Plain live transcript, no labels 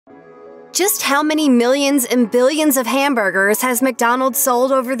Just how many millions and billions of hamburgers has McDonald's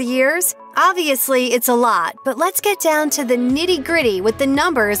sold over the years? Obviously, it's a lot, but let's get down to the nitty-gritty with the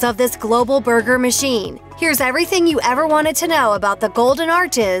numbers of this global burger machine. Here's everything you ever wanted to know about the Golden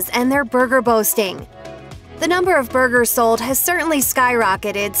Arches and their burger boasting. The number of burgers sold has certainly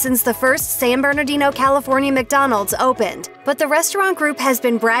skyrocketed since the first San Bernardino, California McDonald's opened, but the restaurant group has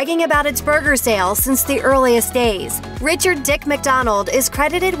been bragging about its burger sales since the earliest days. Richard Dick McDonald is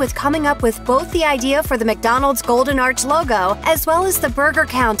credited with coming up with both the idea for the McDonald's Golden Arch logo as well as the burger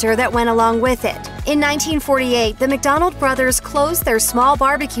counter that went along with it. In 1948, the McDonald brothers closed their small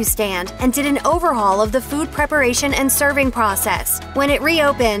barbecue stand and did an overhaul of the food preparation and serving process. When it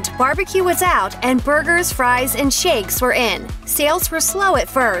reopened, barbecue was out and burgers, fries, and shakes were in. Sales were slow at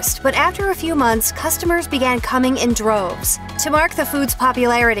first, but after a few months, customers began coming in droves. To mark the food's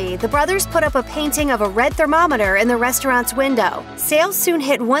popularity, the brothers put up a painting of a red thermometer in the restaurant's window. Sales soon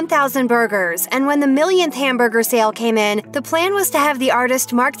hit 1,000 burgers, and when the millionth hamburger sale came in, the plan was to have the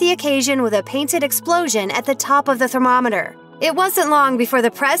artist mark the occasion with a painted explosion at the top of the thermometer. It wasn't long before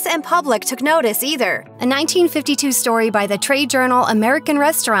the press and public took notice either. A 1952 story by the trade journal American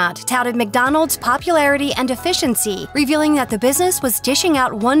Restaurant touted McDonald's popularity and efficiency, revealing that the business was dishing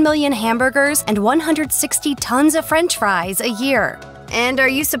out 1 million hamburgers and 160 tons of French fries a year. And are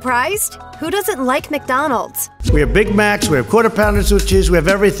you surprised? Who doesn't like McDonald's? We have Big Macs, we have Quarter Pounders with cheese, we have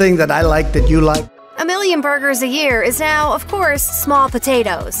everything that I like that you like. A million burgers a year is now, of course, small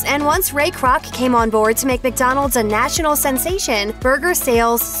potatoes, and once Ray Kroc came on board to make McDonald's a national sensation, burger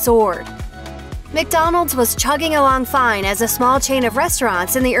sales soared. McDonald's was chugging along fine as a small chain of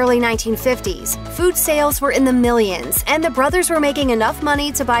restaurants in the early 1950s. Food sales were in the millions, and the brothers were making enough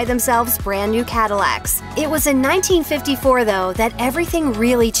money to buy themselves brand new Cadillacs. It was in 1954, though, that everything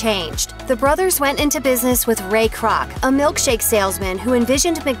really changed. The brothers went into business with Ray Kroc, a milkshake salesman who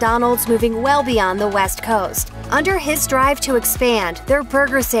envisioned McDonald's moving well beyond the West Coast. Under his drive to expand, their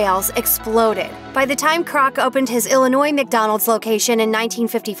burger sales exploded. By the time Kroc opened his Illinois McDonald's location in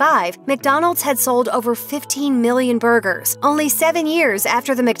 1955, McDonald's had sold over 15 million burgers, only 7 years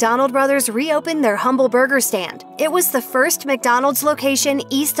after the McDonald brothers reopened their humble burger stand. It was the first McDonald's location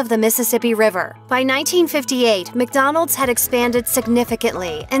east of the Mississippi River. By 1958, McDonald's had expanded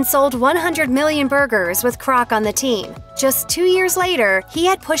significantly and sold 100 million burgers with Kroc on the team. Just 2 years later, he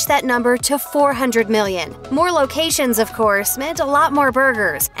had pushed that number to 400 million. More locations, of course, meant a lot more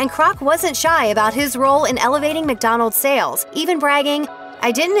burgers, and Kroc wasn't shy about his role in elevating McDonald's sales, even bragging,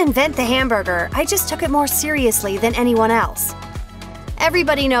 "I didn't invent the hamburger, I just took it more seriously than anyone else."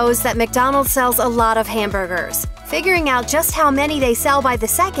 Everybody knows that McDonald's sells a lot of hamburgers. Figuring out just how many they sell by the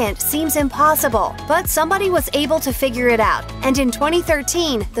second seems impossible, but somebody was able to figure it out, and in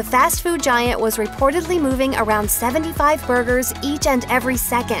 2013, the fast food giant was reportedly moving around 75 burgers each and every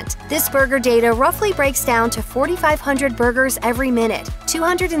second. This burger data roughly breaks down to 4,500 burgers every minute,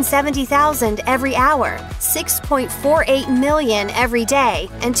 270,000 every hour, 6.48 million every day,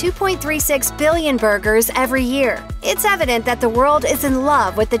 and 2.36 billion burgers every year. It's evident that the world is in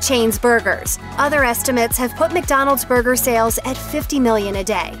love with the chain's burgers. Other estimates have put McDonald's burger sales at 50 million a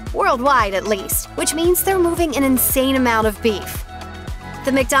day, worldwide at least, which means they're moving an insane amount of beef.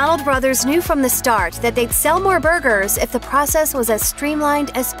 The McDonald brothers knew from the start that they'd sell more burgers if the process was as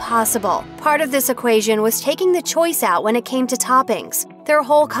streamlined as possible. Part of this equation was taking the choice out when it came to toppings. Their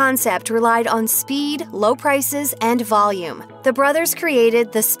whole concept relied on speed, low prices, and volume. The brothers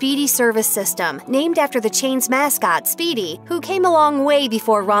created the Speedy Service System, named after the chain's mascot, Speedy, who came along way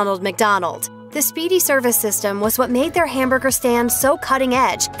before Ronald McDonald. The Speedy Service System was what made their hamburger stand so cutting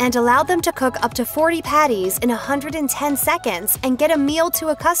edge and allowed them to cook up to 40 patties in 110 seconds and get a meal to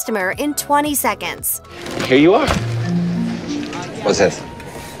a customer in 20 seconds. Here you are. What's this?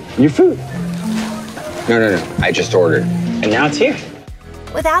 Your food. No. I just ordered. And now it's here.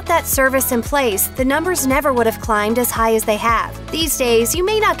 Without that service in place, the numbers never would have climbed as high as they have. These days, you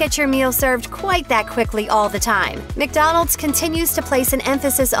may not get your meal served quite that quickly all the time. McDonald's continues to place an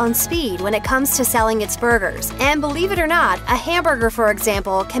emphasis on speed when it comes to selling its burgers. And believe it or not, a hamburger, for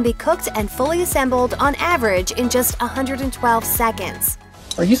example, can be cooked and fully assembled on average in just 112 seconds.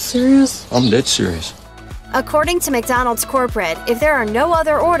 Are you serious? I'm dead serious. According to McDonald's corporate, if there are no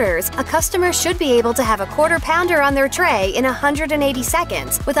other orders, a customer should be able to have a quarter pounder on their tray in 180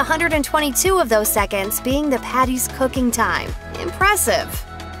 seconds, with 122 of those seconds being the patty's cooking time. Impressive.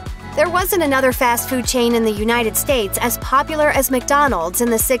 There wasn't another fast food chain in the United States as popular as McDonald's in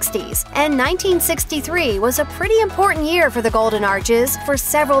the 60s, and 1963 was a pretty important year for the Golden Arches for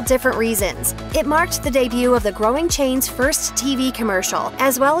several different reasons. It marked the debut of the growing chain's first TV commercial,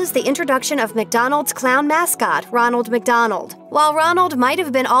 as well as the introduction of McDonald's clown mascot, Ronald McDonald. While Ronald might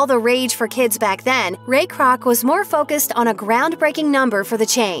have been all the rage for kids back then, Ray Kroc was more focused on a groundbreaking number for the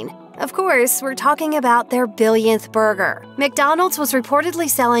chain. Of course, we're talking about their billionth burger. McDonald's was reportedly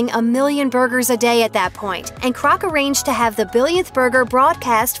selling 1 million burgers a day at that point, and Kroc arranged to have the billionth burger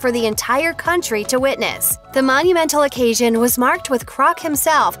broadcast for the entire country to witness. The monumental occasion was marked with Kroc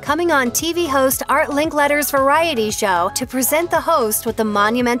himself coming on TV host Art Linkletter's variety show to present the host with the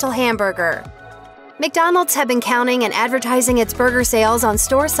monumental hamburger. McDonald's had been counting and advertising its burger sales on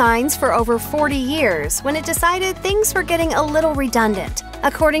store signs for over 40 years when it decided things were getting a little redundant.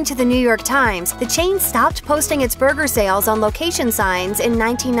 According to the New York Times, the chain stopped posting its burger sales on location signs in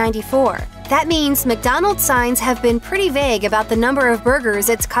 1994. That means McDonald's signs have been pretty vague about the number of burgers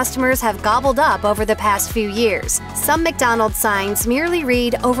its customers have gobbled up over the past few years. Some McDonald's signs merely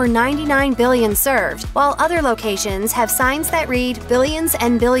read over 99 billion served, while other locations have signs that read billions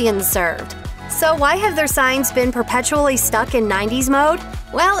and billions served. So why have their signs been perpetually stuck in 90s mode?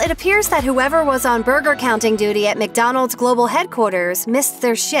 Well, it appears that whoever was on burger counting duty at McDonald's global headquarters missed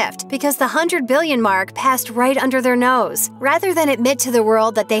their shift because the 100 billion mark passed right under their nose. Rather than admit to the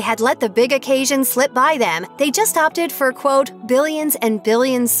world that they had let the big occasion slip by them, they just opted for, quote, billions and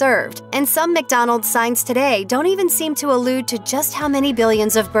billions served. And some McDonald's signs today don't even seem to allude to just how many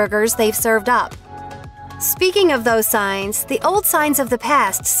billions of burgers they've served up. Speaking of those signs, the old signs of the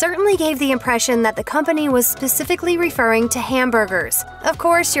past certainly gave the impression that the company was specifically referring to hamburgers. Of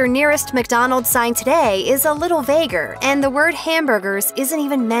course, your nearest McDonald's sign today is a little vaguer, and the word hamburgers isn't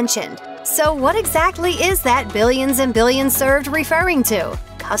even mentioned. So what exactly is that billions and billions served referring to?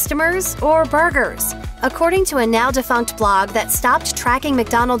 Customers or burgers? According to a now-defunct blog that stopped tracking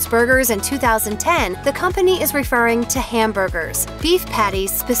McDonald's burgers in 2010, the company is referring to hamburgers, beef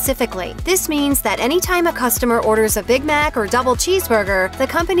patties specifically. This means that anytime a customer orders a Big Mac or double cheeseburger, the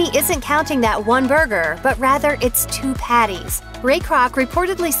company isn't counting that one burger, but rather it's 2 patties. Ray Kroc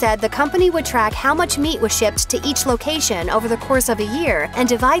reportedly said the company would track how much meat was shipped to each location over the course of a year and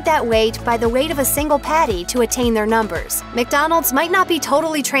divide that weight by the weight of a single patty to attain their numbers. McDonald's might not be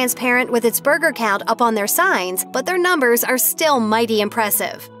totally transparent with its burger count up on their signs, but their numbers are still mighty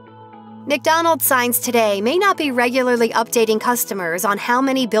impressive. McDonald's signs today may not be regularly updating customers on how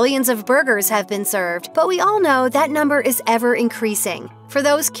many billions of burgers have been served, but we all know that number is ever increasing. For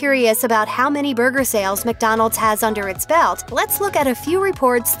those curious about how many burger sales McDonald's has under its belt, let's look at a few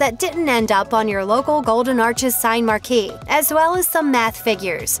reports that didn't end up on your local Golden Arches sign marquee, as well as some math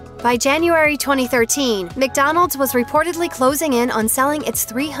figures. By January 2013, McDonald's was reportedly closing in on selling its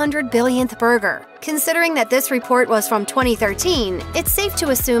 300 billionth burger. Considering that this report was from 2013, it's safe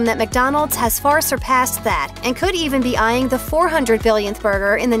to assume that McDonald's has far surpassed that and could even be eyeing the 400 billionth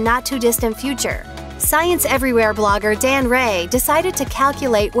burger in the not-too-distant future. Science Everywhere blogger Dan Ray decided to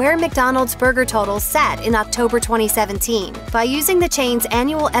calculate where McDonald's burger totals sat in October 2017 by using the chain's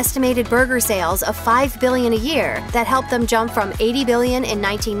annual estimated burger sales of $5 billion a year that helped them jump from $80 billion in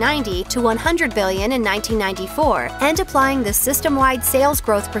 1990 to $100 billion in 1994, and applying the system-wide sales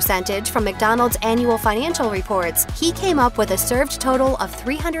growth percentage from McDonald's annual financial reports. He came up with a served total of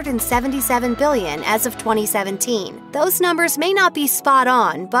 $377 billion as of 2017. Those numbers may not be spot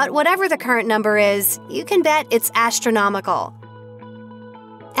on, but whatever the current number is, you can bet it's astronomical.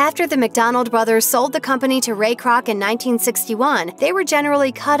 After the McDonald brothers sold the company to Ray Kroc in 1961, they were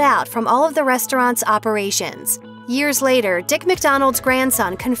generally cut out from all of the restaurant's operations. Years later, Dick McDonald's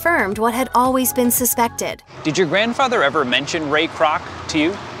grandson confirmed what had always been suspected. Did your grandfather ever mention Ray Kroc to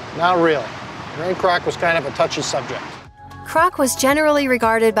you? Not really. Ray Kroc was kind of a touchy subject. Kroc was generally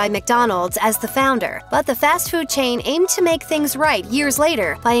regarded by McDonald's as the founder, but the fast food chain aimed to make things right years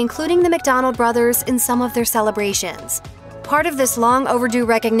later by including the McDonald brothers in some of their celebrations. Part of this long overdue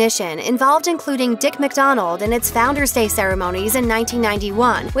recognition involved including Dick McDonald in its Founders' Day ceremonies in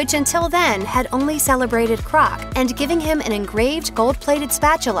 1991, which until then had only celebrated Kroc, and giving him an engraved gold-plated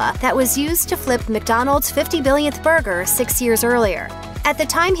spatula that was used to flip McDonald's 50 billionth burger 6 years earlier. At the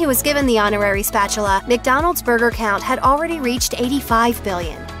time he was given the honorary spatula, McDonald's burger count had already reached 85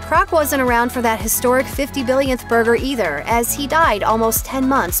 billion. Kroc wasn't around for that historic 50 billionth burger either, as he died almost 10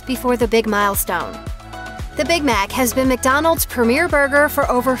 months before the big milestone. The Big Mac has been McDonald's premier burger for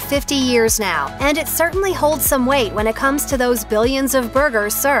over 50 years now, and it certainly holds some weight when it comes to those billions of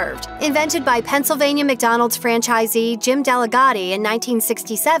burgers served. Invented by Pennsylvania McDonald's franchisee Jim Delegati in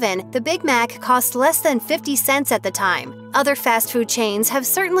 1967, the Big Mac cost less than 50 cents at the time. Other fast food chains have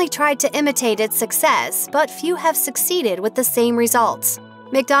certainly tried to imitate its success, but few have succeeded with the same results.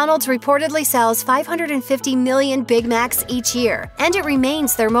 McDonald's reportedly sells 550 million Big Macs each year, and it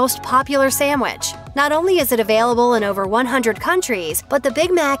remains their most popular sandwich. Not only is it available in over 100 countries, but the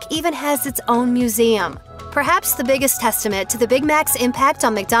Big Mac even has its own museum. Perhaps the biggest testament to the Big Mac's impact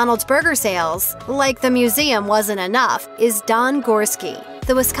on McDonald's burger sales, like the museum wasn't enough, is Don Gorski.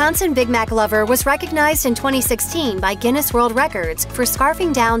 The Wisconsin Big Mac lover was recognized in 2016 by Guinness World Records for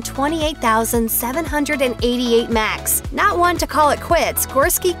scarfing down 28,788 Macs. Not one to call it quits,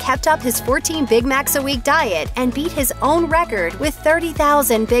 Gorski kept up his 14 Big Macs a week diet and beat his own record with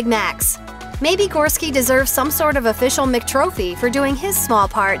 30,000 Big Macs. Maybe Gorski deserves some sort of official McTrophy for doing his small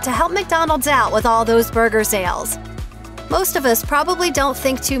part to help McDonald's out with all those burger sales. Most of us probably don't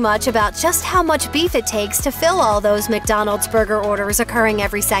think too much about just how much beef it takes to fill all those McDonald's burger orders occurring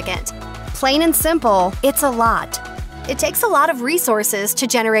every second. Plain and simple, it's a lot. It takes a lot of resources to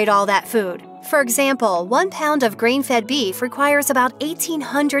generate all that food. For example, 1 pound of grain-fed beef requires about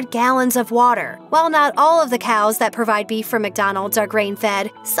 1,800 gallons of water. While not all of the cows that provide beef for McDonald's are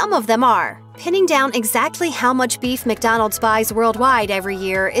grain-fed, some of them are. Pinning down exactly how much beef McDonald's buys worldwide every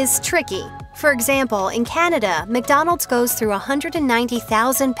year is tricky. For example, in Canada, McDonald's goes through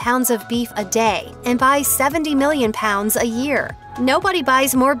 190,000 pounds of beef a day and buys 70 million pounds a year. Nobody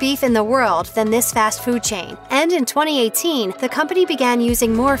buys more beef in the world than this fast food chain, and in 2018, the company began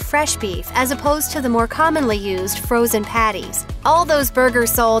using more fresh beef as opposed to the more commonly used frozen patties. All those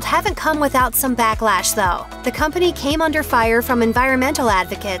burgers sold haven't come without some backlash, though. The company came under fire from environmental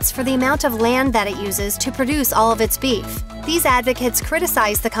advocates for the amount of land that it uses to produce all of its beef. These advocates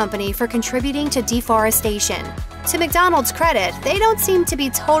criticized the company for contributing to deforestation. To McDonald's credit, they don't seem to be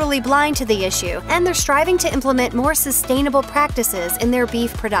totally blind to the issue, and they're striving to implement more sustainable practices in their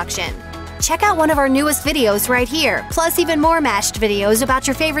beef production. Check out one of our newest videos right here, plus even more mashed videos about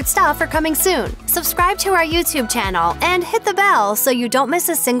your favorite stuff are coming soon. Subscribe to our YouTube channel and hit the bell so you don't miss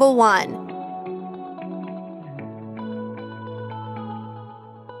a single one.